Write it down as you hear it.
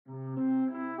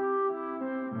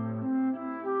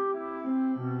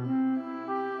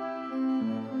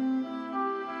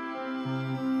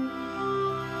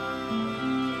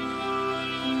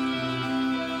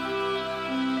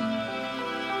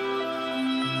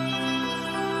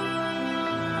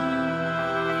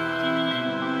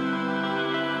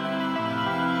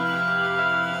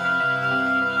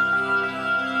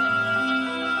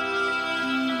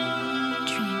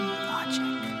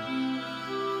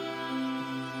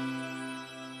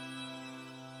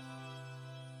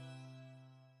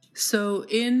So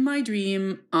in my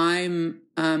dream, I'm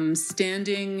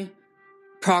standing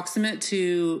proximate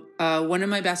to one of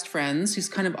my best friends who's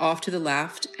kind of off to the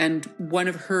left, and one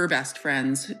of her best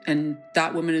friends. And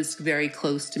that woman is very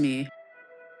close to me.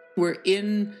 We're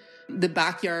in the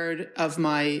backyard of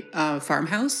my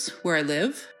farmhouse where I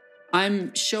live.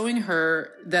 I'm showing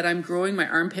her that I'm growing my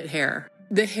armpit hair.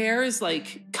 The hair is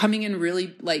like coming in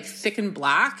really like thick and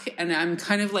black, and I'm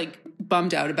kind of like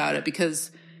bummed out about it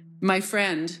because my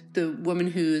friend, the woman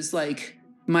who's like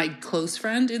my close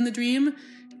friend in the dream,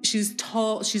 she's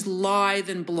tall, she's lithe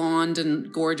and blonde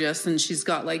and gorgeous, and she's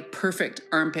got like perfect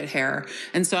armpit hair.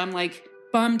 And so I'm like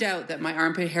bummed out that my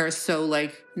armpit hair is so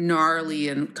like gnarly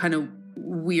and kind of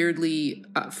weirdly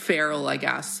feral, I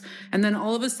guess. And then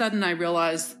all of a sudden I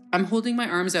realize I'm holding my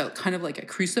arms out kind of like a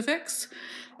crucifix.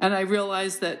 And I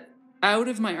realize that out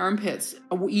of my armpits,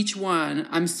 each one,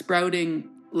 I'm sprouting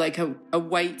like a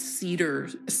white cedar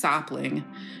sapling.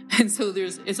 And so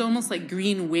it's almost like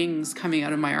green wings coming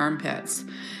out of my armpits.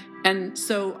 And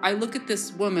so I look at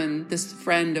this woman, this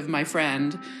friend of my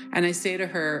friend, and I say to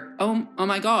her, oh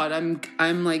my God,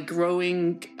 I'm like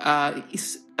growing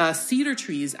cedar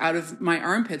trees out of my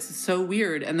armpits. It's so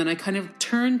weird. And then I kind of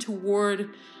turn toward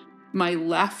my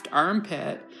left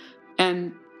armpit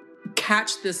and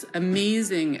catch this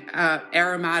amazing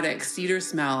aromatic cedar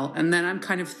smell. And then I'm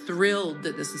kind of thrilled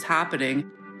that this is happening.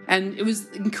 And it was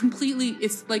completely,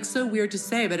 it's like so weird to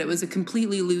say, but it was a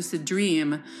completely lucid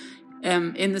dream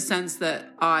in the sense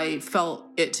that I felt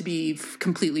it to be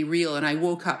completely real. And I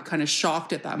woke up kind of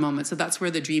shocked at that moment. So that's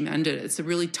where the dream ended. It's a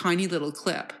really tiny little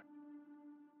clip.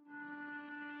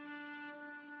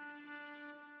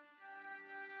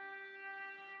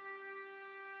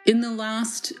 In the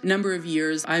last number of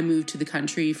years, I moved to the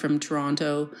country from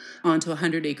Toronto onto a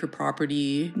 100-acre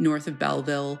property north of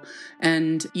Belleville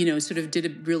and, sort of did a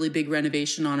really big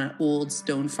renovation on an old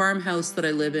stone farmhouse that I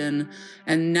live in.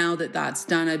 And now that that's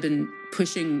done, I've been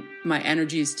pushing my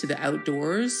energies to the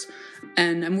outdoors.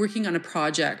 And I'm working on a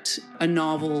project, a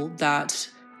novel that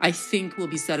I think will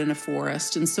be set in a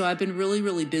forest. And so I've been really,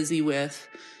 really busy with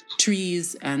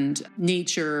trees and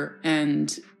nature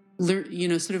and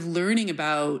sort of learning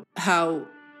about how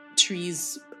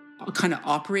trees kind of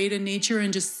operate in nature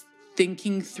and just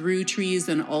thinking through trees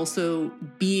and also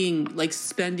being like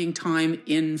spending time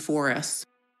in forests.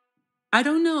 I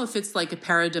don't know if it's like a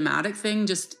paradigmatic thing,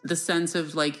 just the sense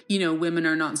of like, women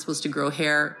are not supposed to grow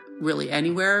hair really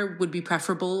anywhere would be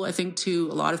preferable, I think, to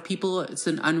a lot of people. It's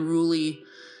an unruly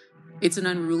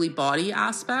body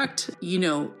aspect.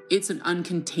 It's an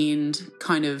uncontained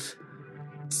kind of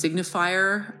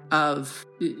signifier of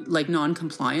like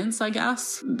non-compliance, I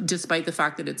guess, despite the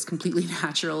fact that it's completely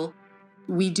natural.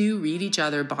 We do read each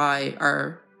other by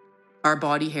our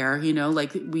body hair,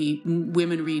 like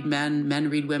women read men, men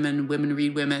read women, women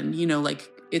read women,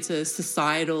 like it's a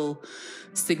societal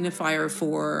signifier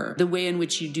for the way in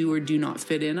which you do or do not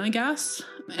fit in, I guess.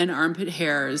 And armpit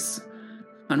hairs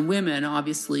on women,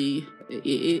 obviously,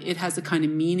 it has a kind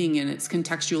of meaning and it's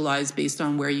contextualized based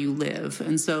on where you live.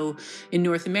 And so in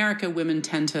North America, women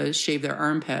tend to shave their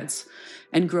armpits,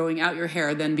 and growing out your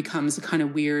hair then becomes a kind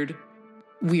of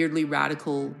weirdly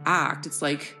radical act. It's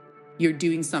like you're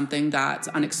doing something that's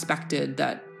unexpected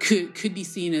that could be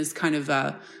seen as kind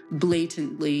of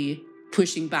blatantly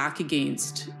pushing back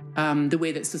against the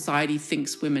way that society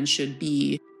thinks women should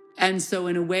be. And so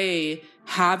in a way,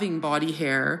 having body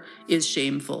hair is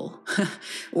shameful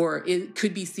or it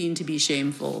could be seen to be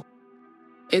shameful.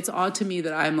 It's odd to me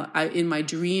that in my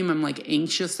dream, I'm like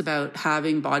anxious about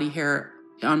having body hair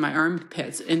on my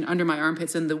armpits and under my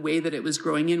armpits, and the way that it was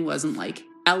growing in wasn't like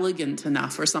elegant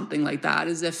enough or something like that,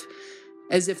 as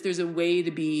if there's a way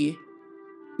to be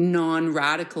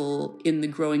non-radical in the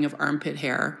growing of armpit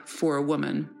hair for a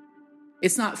woman.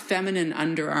 It's not feminine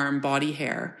underarm body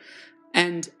hair.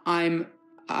 And I'm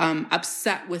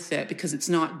upset with it because it's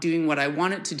not doing what I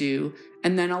want it to do.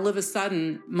 And then all of a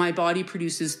sudden, my body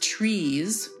produces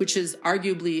trees, which is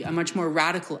arguably a much more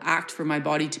radical act for my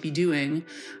body to be doing,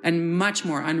 and much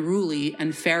more unruly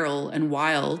and feral and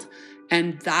wild.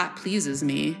 And that pleases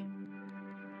me.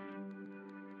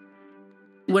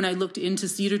 When I looked into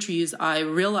cedar trees, I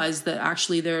realized that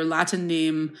actually their Latin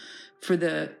name for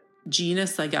the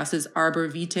genus, I guess, is Arbor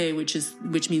Vitae,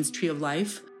 which means tree of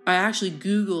life. I actually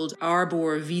Googled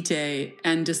Arbor Vitae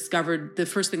and discovered the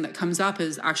first thing that comes up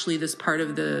is actually this part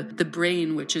of the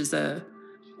brain, which is a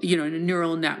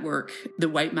neural network, the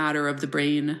white matter of the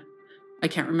brain. I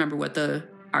can't remember what the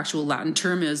actual Latin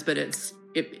term is, but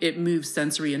it moves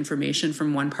sensory information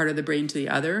from one part of the brain to the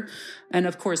other. And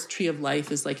of course, tree of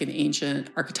life is like an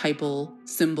ancient archetypal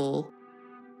symbol.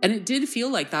 And it did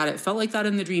feel like that. It felt like that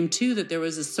in the dream too, that there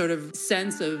was a sort of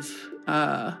sense of,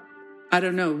 I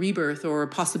don't know, rebirth or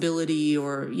possibility,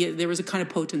 or there was a kind of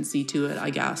potency to it, I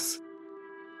guess.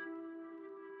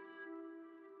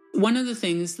 One of the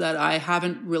things that I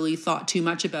haven't really thought too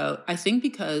much about, I think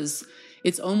because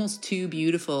it's almost too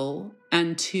beautiful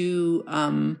and too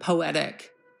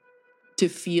poetic to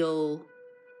feel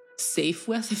safe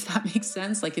with, if that makes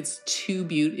sense. Like it's too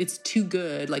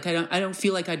good. Like I don't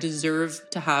feel like I deserve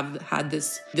to have had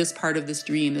this part of this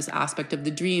dream, this aspect of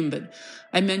the dream. But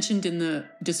I mentioned in the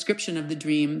description of the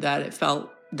dream that it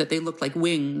felt that they looked like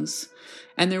wings.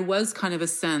 And there was kind of a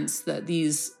sense that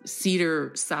these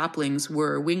cedar saplings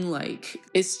were wing-like.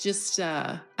 It's just,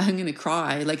 I'm going to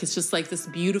cry. Like, it's just like this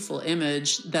beautiful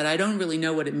image that I don't really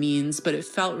know what it means, but it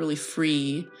felt really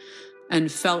free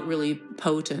and felt really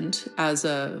potent as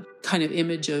a kind of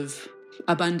image of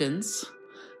abundance.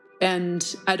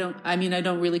 And I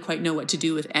don't really quite know what to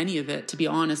do with any of it, to be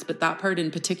honest. But that part in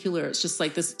particular, it's just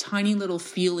like this tiny little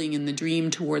feeling in the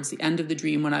dream towards the end of the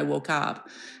dream when I woke up.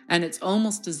 And it's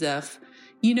almost as if,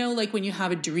 you know, like when you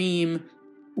have a dream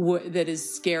that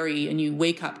is scary and you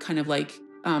wake up kind of like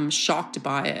shocked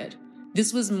by it.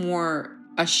 This was more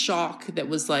a shock that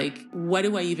was like, what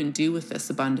do I even do with this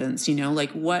abundance? You know,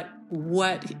 like what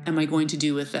am I going to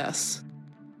do with this?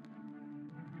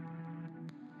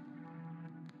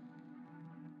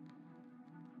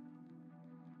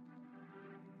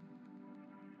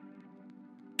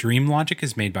 Dream Logic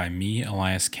is made by me,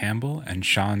 Elias Campbell, and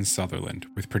Sean Sutherland,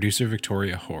 with producer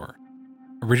Victoria Hoare.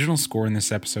 Original score in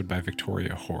this episode by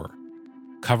Victoria Hoare.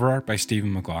 Cover art by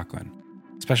Stephen McLaughlin.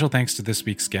 Special thanks to this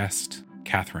week's guest,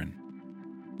 Catherine.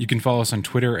 You can follow us on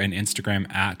Twitter and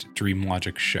Instagram at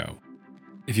DreamLogicShow.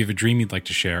 If you have a dream you'd like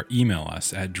to share, email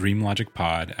us at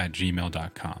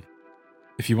dreamlogicpod@gmail.com.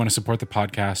 If you want to support the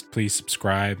podcast, please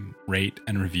subscribe, rate,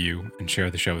 and review, and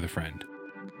share the show with a friend.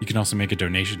 You can also make a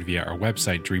donation via our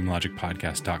website,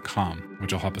 dreamlogicpodcast.com,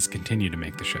 which will help us continue to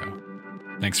make the show.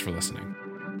 Thanks for listening.